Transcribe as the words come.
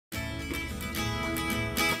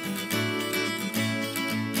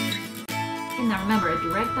Now remember, a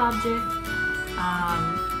direct object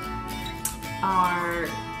are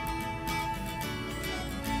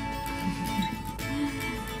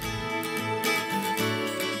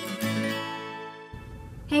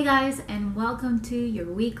Hey guys, and welcome to your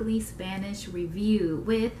weekly Spanish review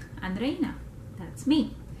with Andreina. That's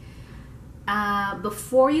me.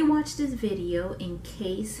 Before you watch this video, in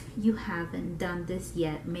case you haven't done this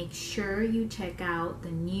yet, make sure you check out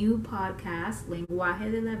the new podcast, Lenguaje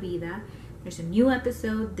de la Vida. There's a new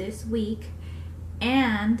episode this week,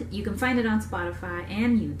 and you can find it on Spotify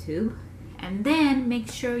and YouTube. And then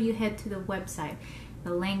make sure you head to the website,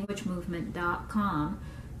 thelanguagemovement.com,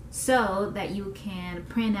 so that you can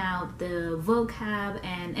print out the vocab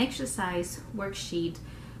and exercise worksheet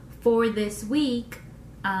for this week.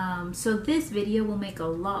 So this video will make a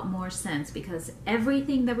lot more sense because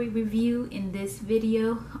everything that we review in this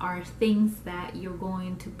video are things that you're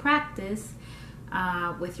going to practice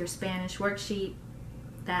with your Spanish worksheet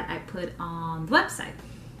that I put on the website.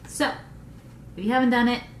 So if you haven't done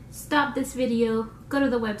it, stop this video, go to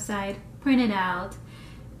the website, print it out,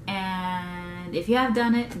 and if you have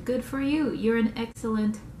done it, good for you. You're an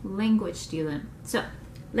excellent language student. So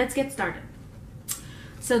let's get started.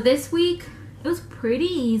 So this week, it was pretty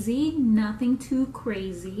easy, nothing too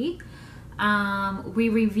crazy. We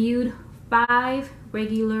reviewed 5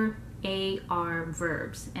 regular AR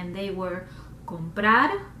verbs, and they were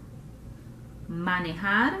comprar,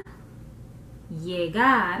 manejar,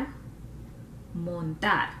 llegar,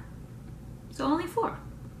 montar. So only 4.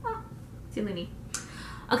 Oh, silly me.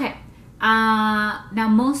 Okay, now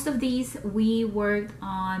most of these we worked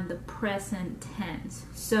on the present tense.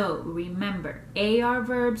 So remember, AR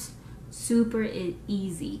verbs, super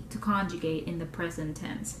easy to conjugate in the present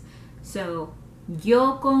tense. So,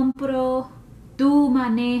 yo compro, tú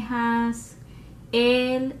manejas,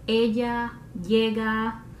 él, ella,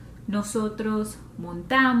 llega, nosotros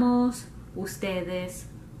montamos, ustedes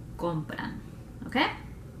compran. Okay?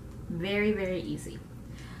 Very, very easy.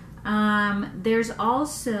 There's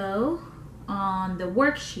also on the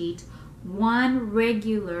worksheet one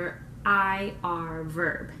regular IR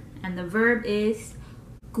verb, and the verb is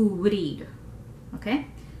cubrir. Okay?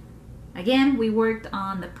 Again, we worked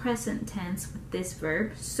on the present tense with this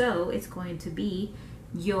verb, so it's going to be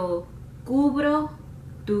yo cubro,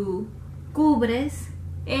 tú cubres,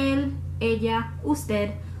 él, ella,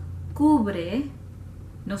 usted cubre,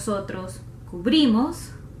 nosotros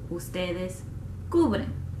cubrimos, ustedes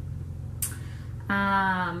cubren.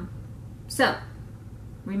 So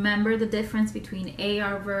remember the difference between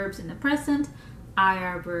AR verbs in the present,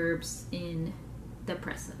 IR verbs in the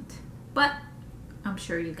present, but I'm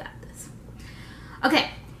sure you got this.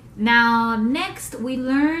 Okay, now next we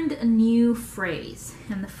learned a new phrase,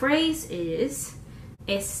 and the phrase is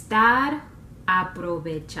estar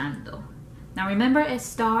aprovechando. Now remember,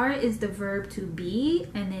 estar is the verb to be,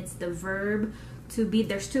 and it's the verb to be.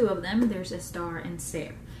 There's 2 of them. There's estar and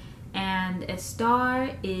ser, and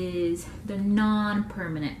estar is the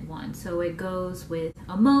non-permanent one, so it goes with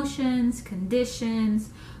emotions,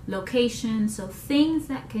 conditions, location, so things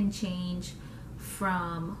that can change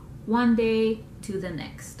from one day to the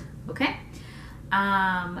next. Okay,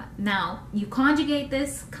 now you conjugate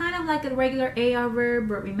this kind of like a regular AR verb,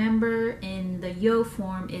 but remember in the yo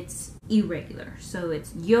form it's irregular, so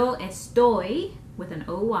it's yo estoy with an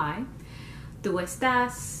OY, tú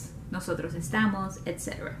estás, nosotros estamos,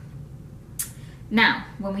 etc. Now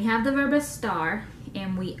when we have the verb estar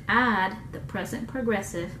and we add the present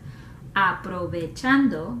progressive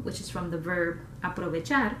aprovechando, which is from the verb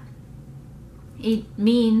aprovechar, it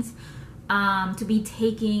means to be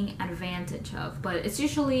taking advantage of, but it's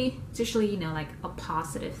usually you know, like a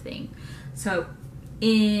positive thing. So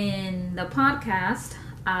in the podcast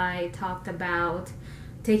I talked about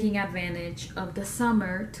taking advantage of the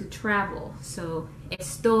summer to travel. So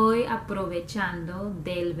estoy aprovechando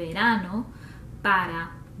del verano para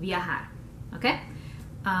viajar. Okay?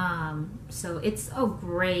 So it's a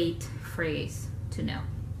great phrase to know.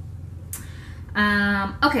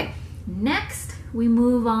 Okay, next we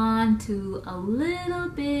move on to a little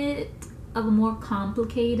bit of a more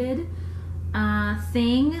complicated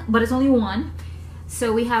thing, but it's only one.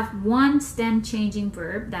 So we have one stem changing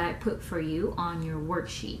verb that I put for you on your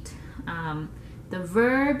worksheet. The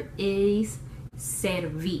verb is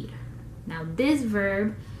servir. Now this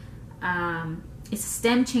verb is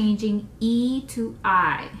stem changing E to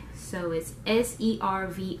I. So it's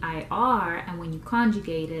S-E-R-V-I-R, and when you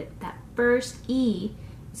conjugate it, that first E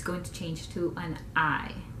is going to change to an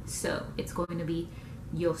I. So it's going to be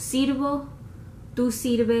yo sirvo, tú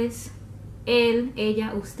sirves, él,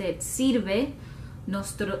 ella, usted sirve,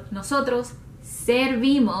 nosotros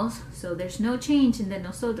servimos, so there's no change in the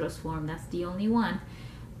nosotros form, that's the only one.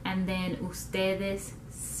 And then ustedes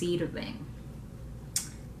sirven.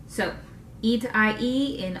 So eat,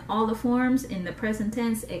 IE in all the forms in the present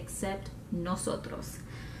tense except nosotros.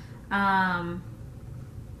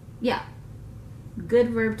 Yeah, good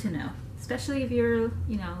verb to know, especially if you're,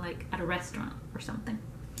 like at a restaurant or something.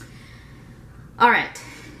 All right,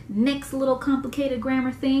 next little complicated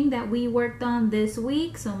grammar thing that we worked on this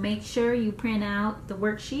week. So make sure you print out the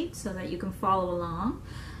worksheet so that you can follow along.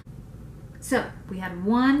 So we had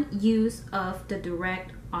one use of the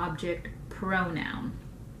direct object pronoun.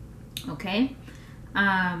 Okay,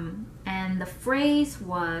 and the phrase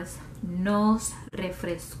was nos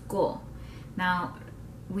refrescó. Now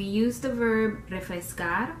we use the verb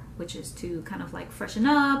refrescar, which is to kind of like freshen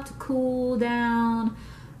up, to cool down.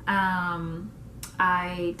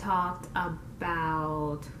 I talked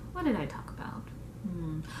about, what did I talk about?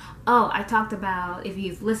 Oh, I talked about, if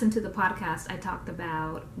you've listened to the podcast, I talked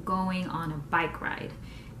about going on a bike ride,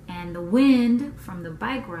 and the wind from the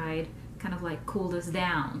bike ride kind of like cooled us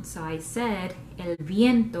down. So I said, el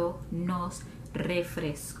viento nos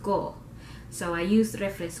refrescó. So I used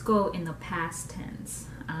refrescó in the past tense.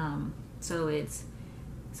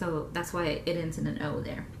 So that's why it ends in an O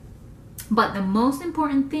there. But the most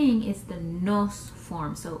important thing is the nos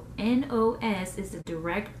form. So nos is the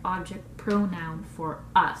direct object pronoun for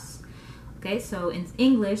us. Okay, so in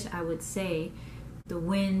English, I would say the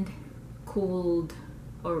wind cooled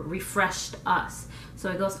or refreshed us.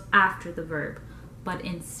 So it goes after the verb. But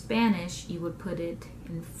in Spanish, you would put it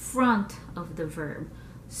in front of the verb.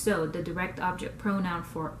 So the direct object pronoun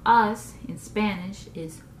for us in Spanish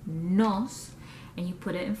is nos, and you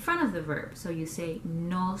put it in front of the verb. So you say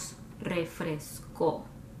nos refrescó.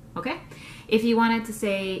 Okay? If you wanted to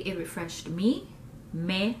say it refreshed me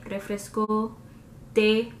refrescó,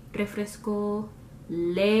 te refrescó,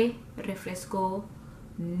 le refrescó,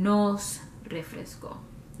 nos refrescó.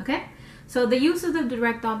 Okay? So the use of the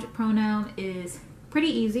direct object pronoun is pretty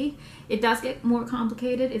easy. It does get more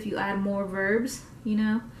complicated if you add more verbs,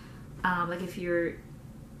 like if you're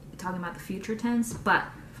talking about the future tense. But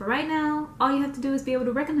for right now, all you have to do is be able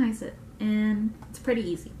to recognize it, and it's pretty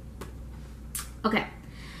easy. Okay,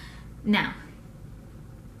 now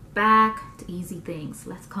back to easy things.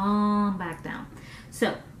 Let's calm back down.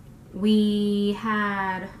 So we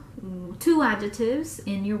had two adjectives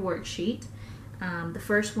in your worksheet. The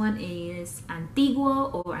first one is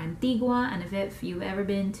antiguo or antigua, and if you've ever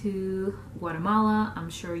been to Guatemala, I'm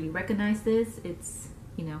sure you recognize this. It's,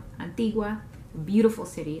 Antigua, beautiful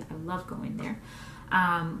city. I love going there.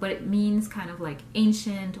 But it means kind of like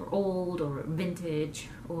ancient or old or vintage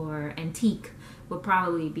or antique would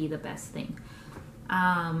probably be the best thing.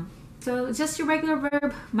 So it's just your regular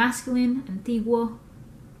verb, masculine, antiguo,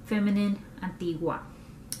 feminine, antigua.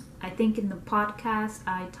 I think in the podcast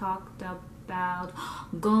I talked about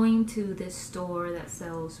going to this store that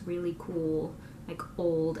sells really cool, like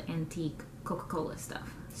old antique Coca-Cola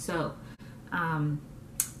stuff. So,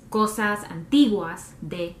 cosas antiguas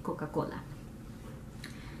de Coca-Cola.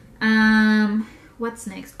 What's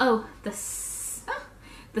next? Oh, the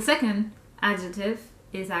second adjective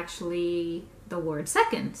is actually the word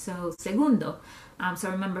second, so segundo.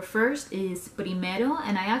 So remember, first is primero,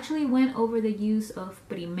 and I actually went over the use of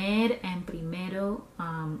primer and primero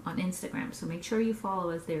on Instagram, so make sure you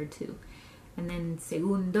follow us there too. And then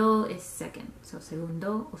segundo is second, so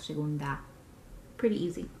segundo or segunda. Pretty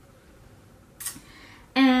easy.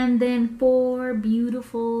 And then 4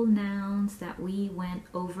 beautiful nouns that we went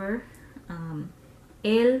over.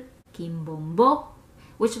 El quimbombo,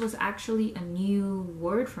 which was actually a new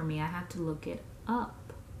word for me. I had to look it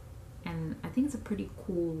up. And I think it's a pretty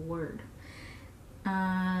cool word.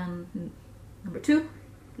 Number 2,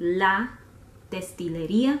 la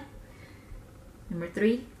destilería. Number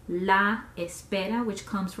 3, la espera, which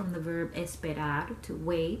comes from the verb esperar, to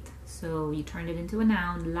wait. So you turn it into a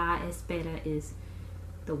noun. La espera is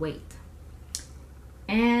the wait.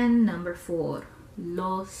 And number 4,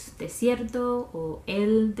 los desierto or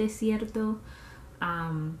el desierto.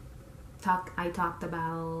 I talked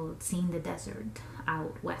about seeing the desert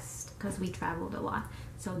out west because we traveled a lot.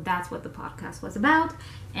 So that's what the podcast was about.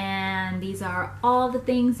 And these are all the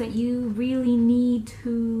things that you really need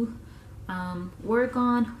to work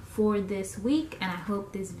on for this week. And I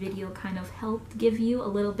hope this video kind of helped give you a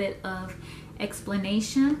little bit of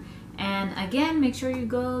explanation. And again, make sure you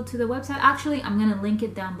go to the website. Actually, I'm going to link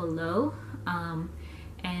it down below.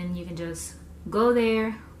 And you can just go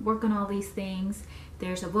there, work on all these things.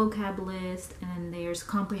 There's a vocab list, and there's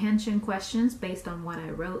comprehension questions based on what I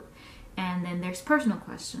wrote. And then there's personal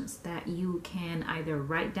questions that you can either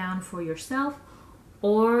write down for yourself,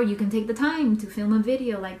 or you can take the time to film a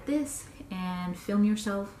video like this and film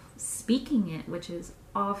yourself speaking it, which is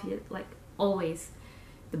obvious, like always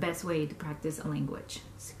the best way to practice a language,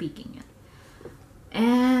 speaking it.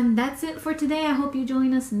 And that's it for today. I hope you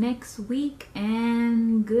join us next week,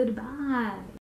 and goodbye.